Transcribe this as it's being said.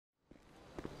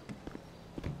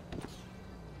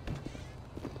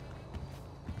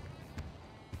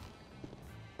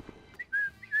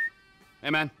Hey,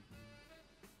 man.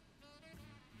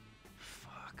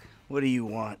 Fuck. What do you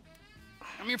want?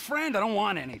 I'm your friend. I don't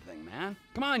want anything, man.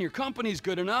 Come on, your company's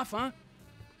good enough, huh?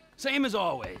 Same as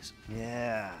always.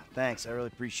 Yeah, thanks. I really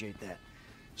appreciate that.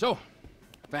 So,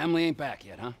 family ain't back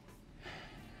yet, huh?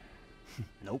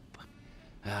 Nope.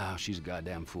 Oh, she's a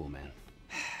goddamn fool, man.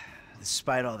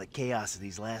 Despite all the chaos of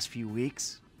these last few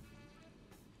weeks,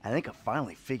 I think I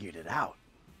finally figured it out.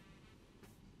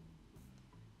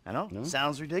 I know, No?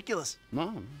 Sounds ridiculous.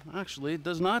 No, actually, it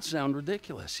does not sound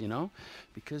ridiculous, you know?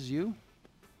 Because you're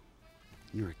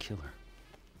a killer.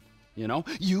 You know?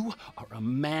 You are a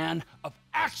man of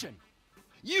action.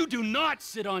 You do not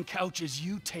sit on couches,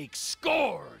 you take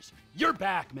scores. You're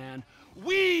back, man.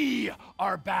 We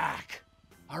are back.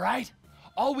 All right?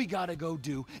 All we gotta go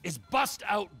do is bust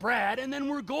out Brad, and then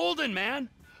we're golden, man.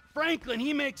 Franklin,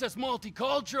 he makes us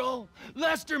multicultural.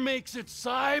 Lester makes it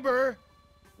cyber.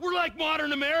 We're like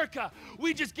modern America.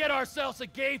 We just get ourselves a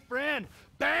gay friend.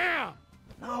 Bam!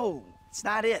 No, it's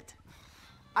not it.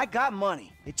 I got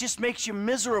money. It just makes you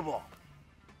miserable.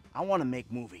 I want to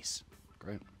make movies.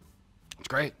 Great. It's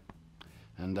great.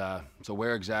 And, so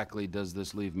where exactly does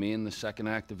this leave me in the second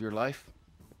act of your life?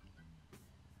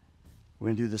 We're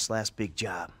gonna do this last big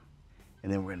job,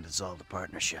 and then we're gonna dissolve the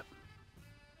partnership.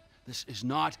 This is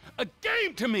not a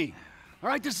game to me! All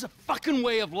right, this is a fucking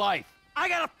way of life. I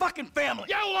got a fucking family!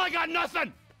 Yeah, well, I got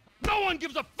nothing! No one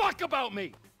gives a fuck about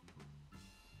me!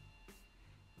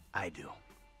 I do.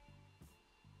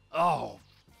 Oh,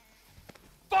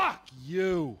 fuck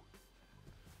you!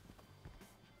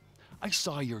 I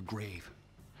saw your grave.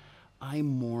 I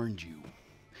mourned you.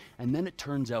 And then it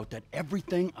turns out that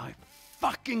everything I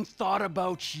fucking thought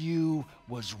about you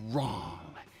was wrong.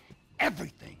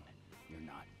 Everything. You're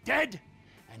not dead,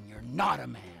 and you're not a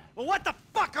man. Well, what the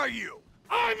fuck are you?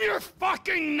 I'm your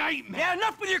fucking nightmare! Yeah,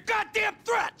 enough with your goddamn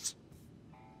threats!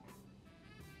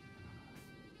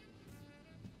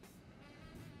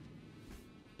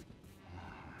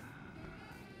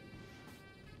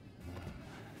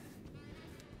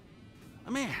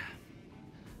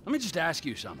 Let me just ask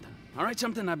you something, all right?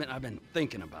 Something I've been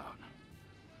thinking about.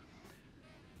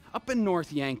 Up in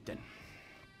North Yankton,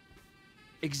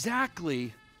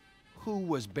 exactly who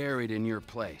was buried in your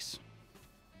place?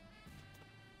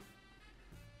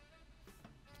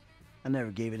 I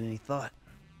never gave it any thought.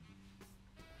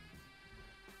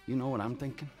 You know what I'm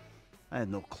thinking? I had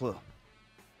no clue.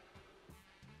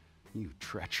 You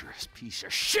treacherous piece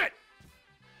of shit!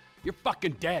 You're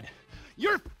fucking dead!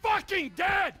 You're fucking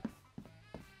dead!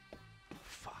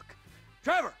 Fuck.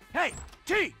 Trevor! Hey!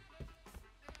 T!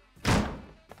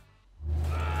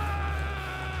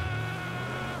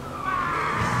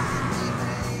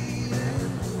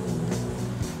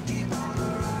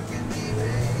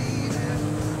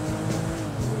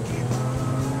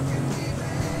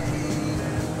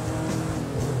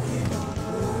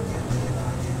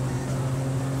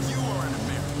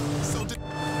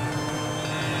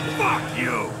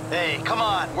 Hey, come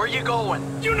on, where you going?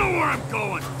 You know where I'm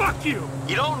going! Fuck you!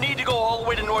 You don't need to go all the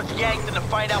way to North Yankton to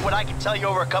find out what I can tell you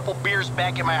over a couple beers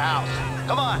back in my house.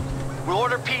 Come on, we'll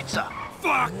order pizza.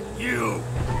 Fuck you!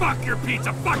 Fuck your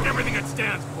pizza! Fuck everything it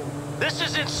stands for! This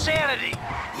is insanity!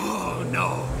 Oh,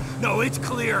 no. No, it's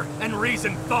clear and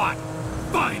reasoned thought.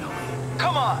 Finally!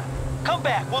 Come on, come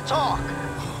back, we'll talk.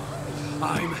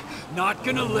 I'm not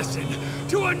gonna listen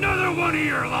to another one of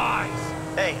your lies!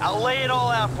 Hey, I'll lay it all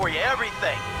out for you,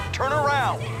 everything. Turn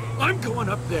around. I'm going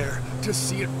up there to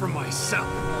see it for myself.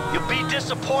 You'll be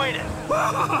disappointed.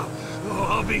 Oh,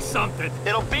 I'll be something.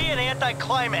 It'll be an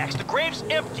anticlimax. The grave's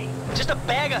empty. Just a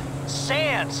bag of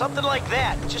sand, something like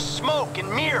that. Just smoke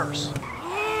and mirrors.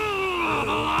 Oh,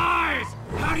 the lies!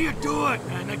 How do you do it,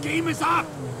 man? The game is up.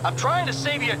 I'm trying to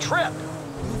save you a trip.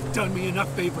 You've done me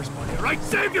enough favors, buddy, all right?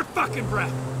 Save your fucking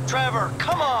breath. Trevor,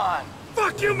 come on.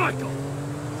 Fuck you, Michael.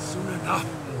 Soon enough,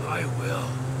 I will.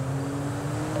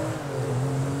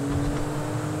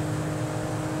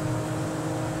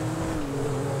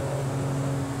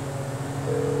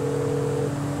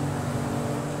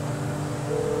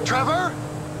 Trevor?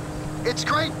 It's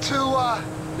great to,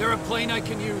 There a plane I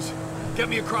can use? Get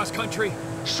me across country?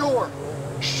 Sure.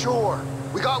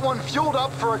 We got one fueled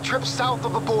up for a trip south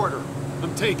of the border.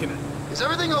 I'm taking it. Is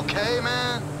everything okay,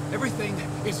 man? Everything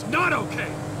is not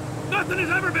okay. Nothing has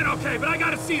ever been okay, but I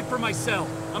gotta see it for myself.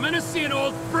 I'm gonna see an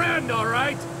old friend, all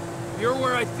right? You're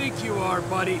where I think you are,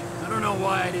 buddy. I don't know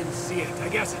why I didn't see it. I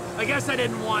guess I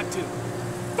didn't want to.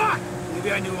 Fuck!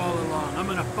 Maybe I knew all along. I'm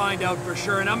gonna find out for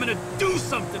sure, and I'm gonna do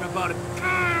something about it.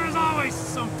 There's always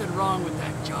something wrong with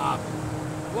that job.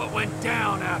 What went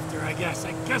down after, I guess.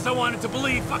 I wanted to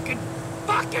believe fucking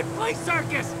play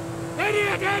circus!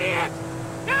 Idiot!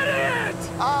 Idiot!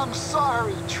 I'm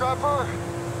sorry, Trevor.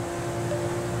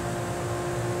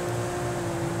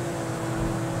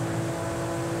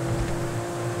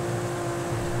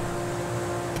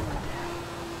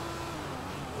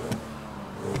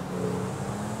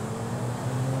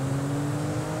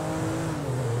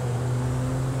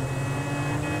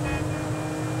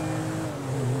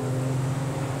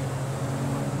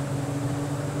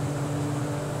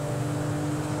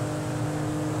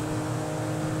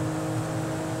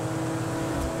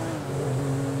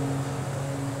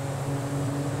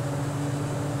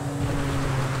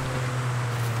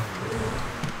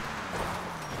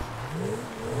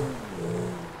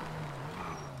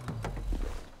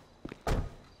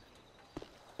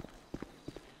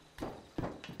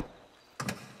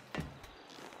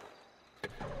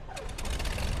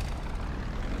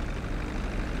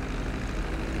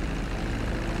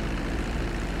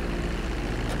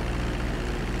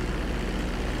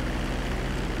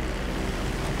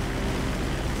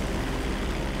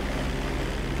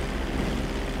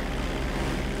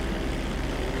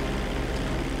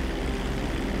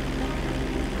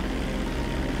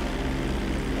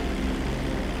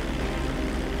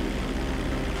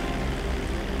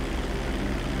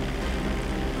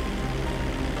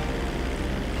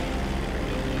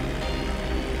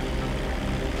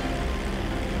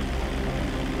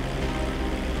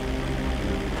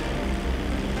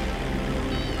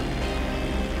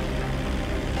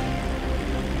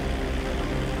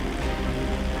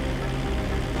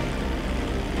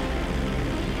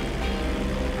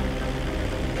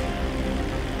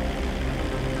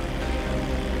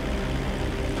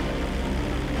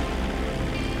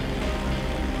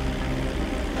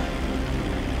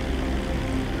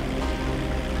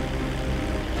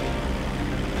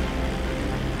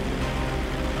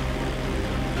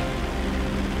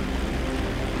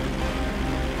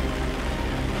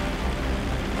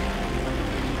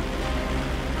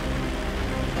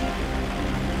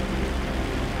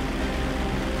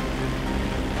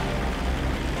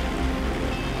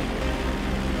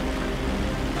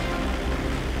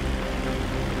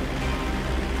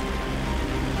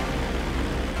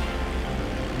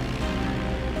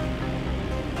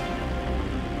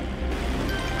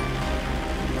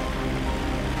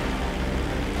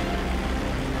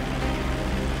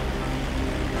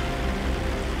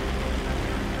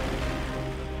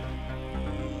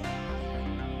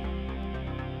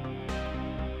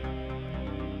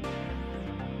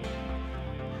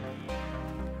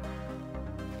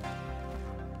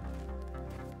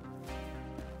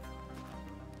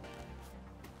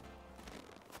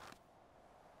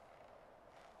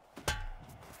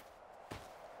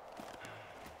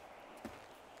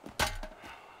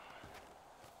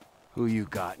 Who you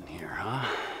got in here, huh?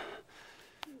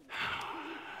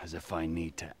 As if I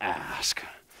need to ask.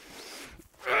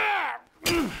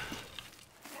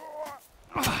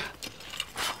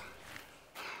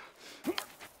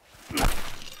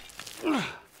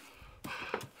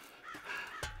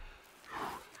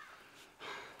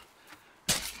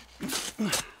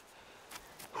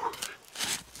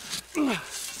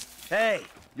 Hey,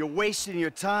 you're wasting your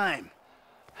time.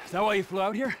 Is that why you flew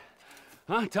out here?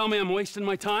 Huh? Tell me I'm wasting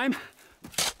my time?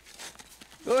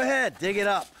 Go ahead, dig it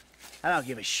up. I don't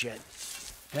give a shit.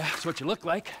 Yeah, that's what you look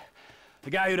like. The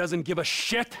guy who doesn't give a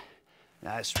shit.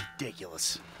 That's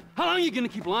ridiculous. How long are you gonna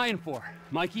keep lying for,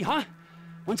 Mikey, huh?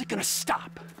 When's it gonna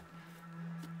stop?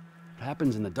 What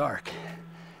happens in the dark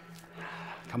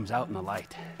comes out in the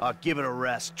light. I'll give it a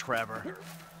rest, Trevor.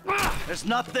 There's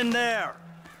nothing there.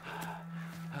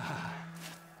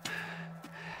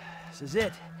 This is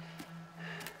it.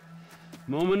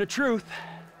 Moment of truth.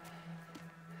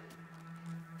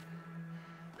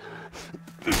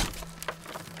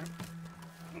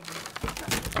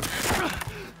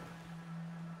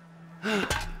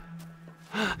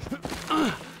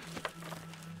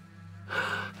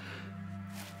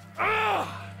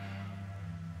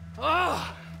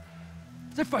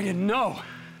 As if I didn't know.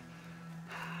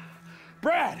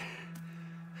 Brad!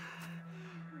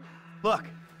 Look,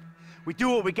 we do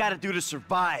what we gotta do to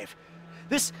survive.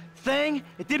 This thing,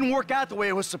 it didn't work out the way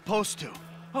it was supposed to.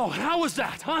 Oh, and how was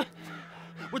that, huh?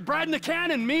 With Brad in the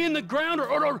can and me in the ground,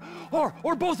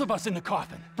 or both of us in the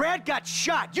coffin? Brad got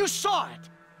shot, you saw it!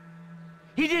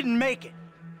 He didn't make it.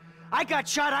 I got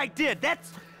shot, I did.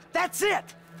 That's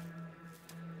it!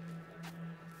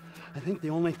 I think the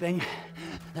only thing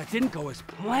that didn't go as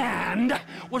planned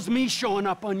was me showing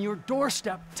up on your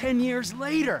doorstep 10 years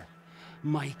later.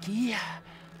 Mikey,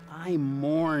 I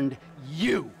mourned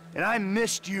you. And I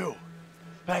missed you.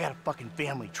 But I got a fucking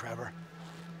family, Trevor.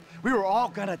 We were all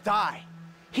gonna die.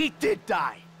 He did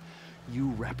die.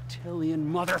 You reptilian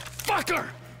motherfucker!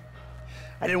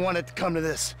 I didn't want it to come to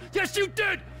this. Yes, you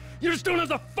did! You just don't have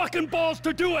the fucking balls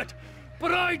to do it!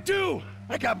 But I do!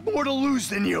 I got more to lose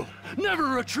than you.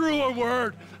 Never a truer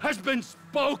word has been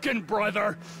spoken,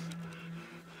 brother!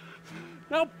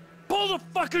 Now pull the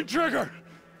fucking trigger!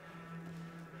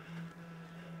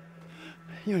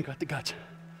 You ain't got the guts.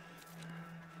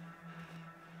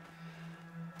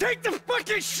 Take the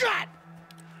fucking shot!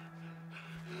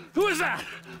 Who is that?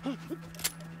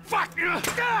 Fuck!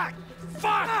 God!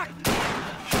 Fuck!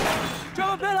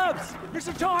 Trevor Phillips!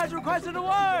 Mr. Charles requested a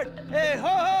word! Hey, ho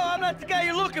ho, I'm not the guy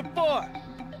you're looking for.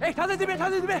 Hey,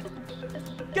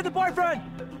 Get the boyfriend!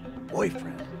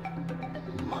 Boyfriend?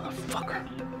 Motherfucker.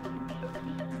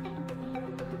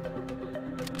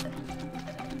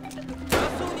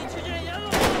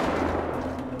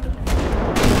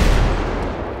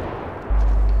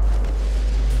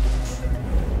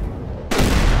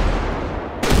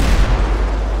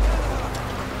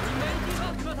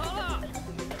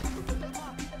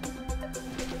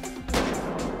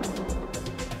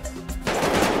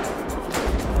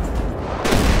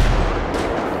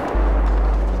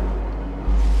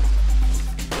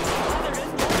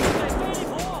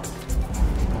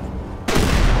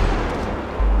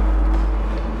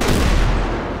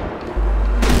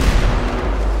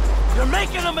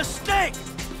 Making a mistake!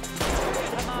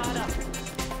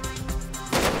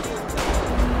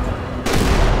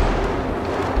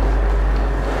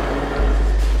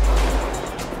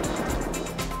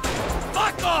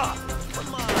 Fuck off!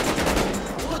 Come on!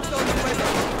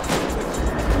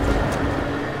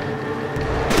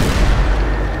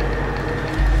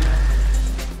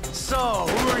 So,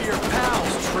 who are your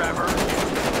pals, Trevor?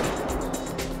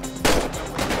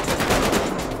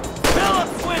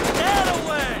 Phillips went that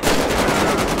away!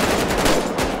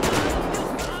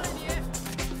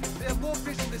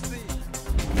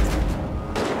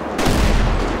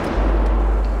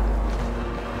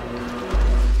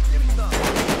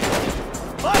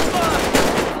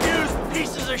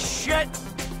 Shit!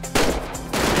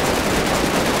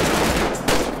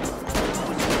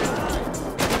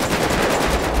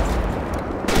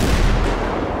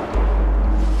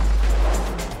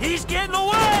 He's getting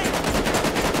away!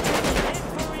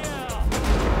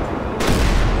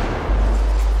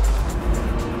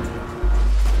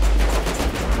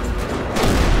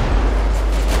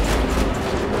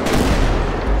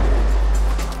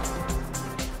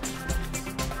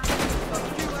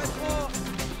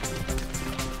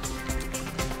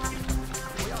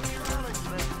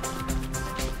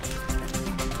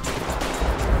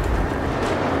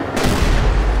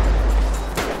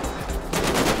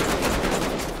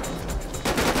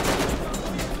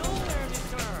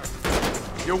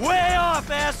 You're way off,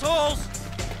 assholes!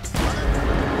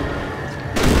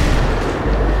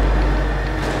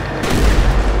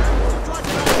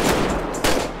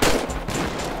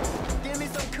 Give me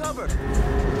some cover.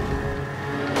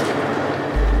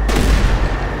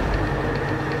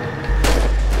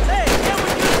 Hey, can we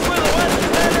do this where the weather's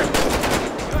better?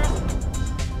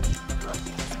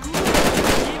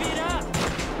 Give it up!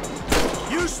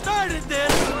 You started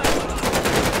this!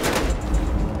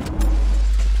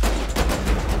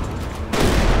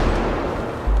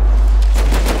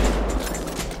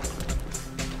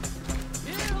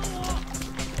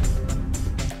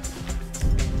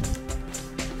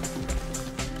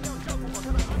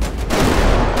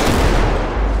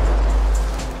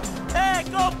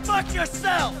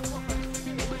 Yourself!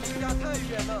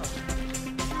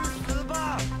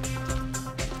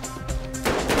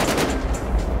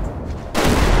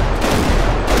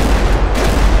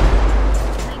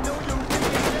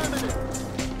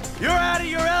 You're out of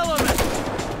your element!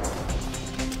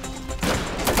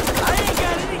 I ain't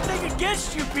got anything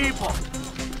against you people!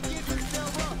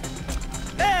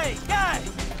 Hey, guys!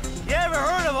 You ever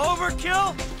heard of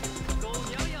overkill?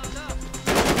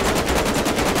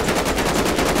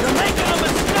 You're making a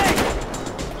mistake!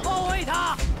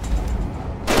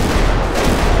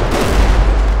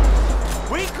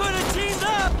 We could have teamed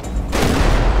up!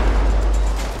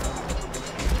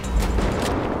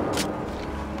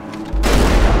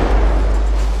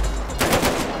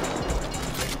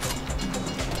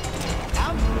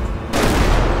 How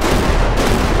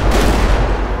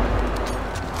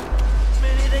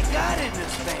many they got in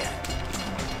this van?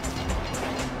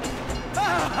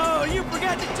 Oh, you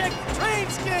forgot to check the train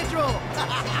schedule!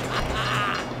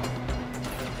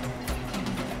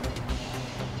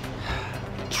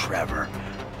 Trevor.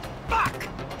 Fuck!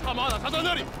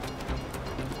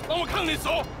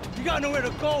 You got nowhere to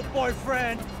go,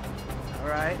 boyfriend! All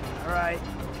right.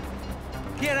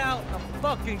 Get out the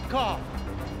fucking car!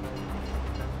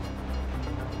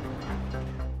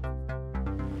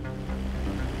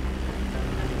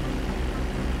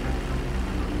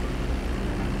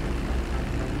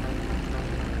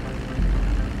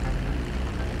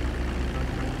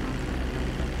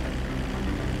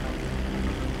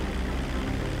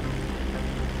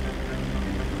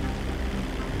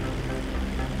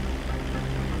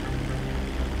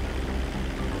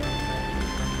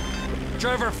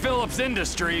 Trevor Phillips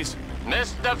Industries.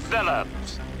 Mr.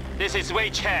 Phillips, this is Wei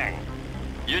Chang.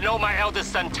 You know my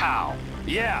eldest son, Tao.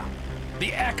 Yeah,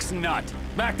 the ex-nut.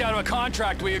 Backed out of a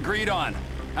contract we agreed on.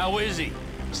 How is he?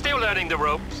 Still learning the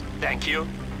ropes, thank you.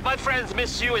 My friends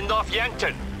miss you in North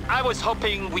Yankton. I was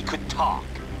hoping we could talk.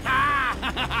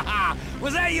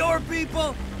 Was that your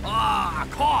people? Ah,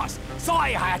 of course.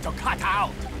 Sorry I had to cut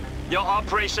out. Your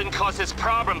operation causes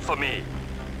problem for me.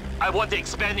 I want to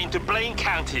expand into Blaine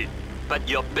County, but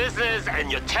your business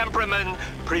and your temperament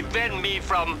prevent me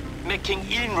from making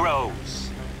inroads.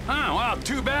 Huh, well,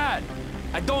 too bad.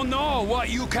 I don't know what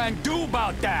you can do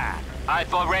about that.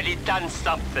 I've already done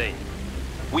something.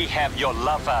 We have your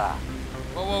lover.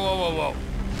 Whoa, whoa, whoa, whoa,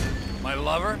 whoa. My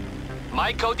lover?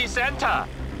 Michael DeSanta.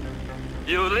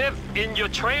 You live in your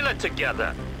trailer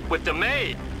together with the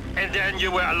maid, and then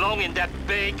you were alone in that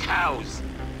big house.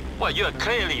 Well, you're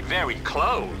clearly very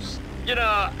close. You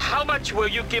know, how much will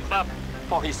you give up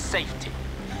for his safety?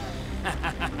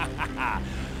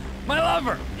 My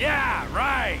lover! Yeah,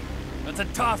 right! That's a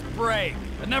tough break.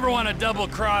 I never want to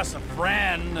double-cross a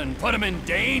friend and put him in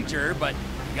danger, but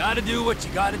you gotta do what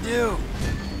you gotta do.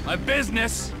 My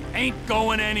business ain't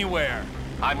going anywhere.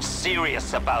 I'm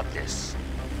serious about this.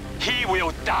 He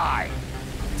will die.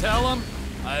 Tell him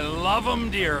I love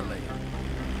him dearly.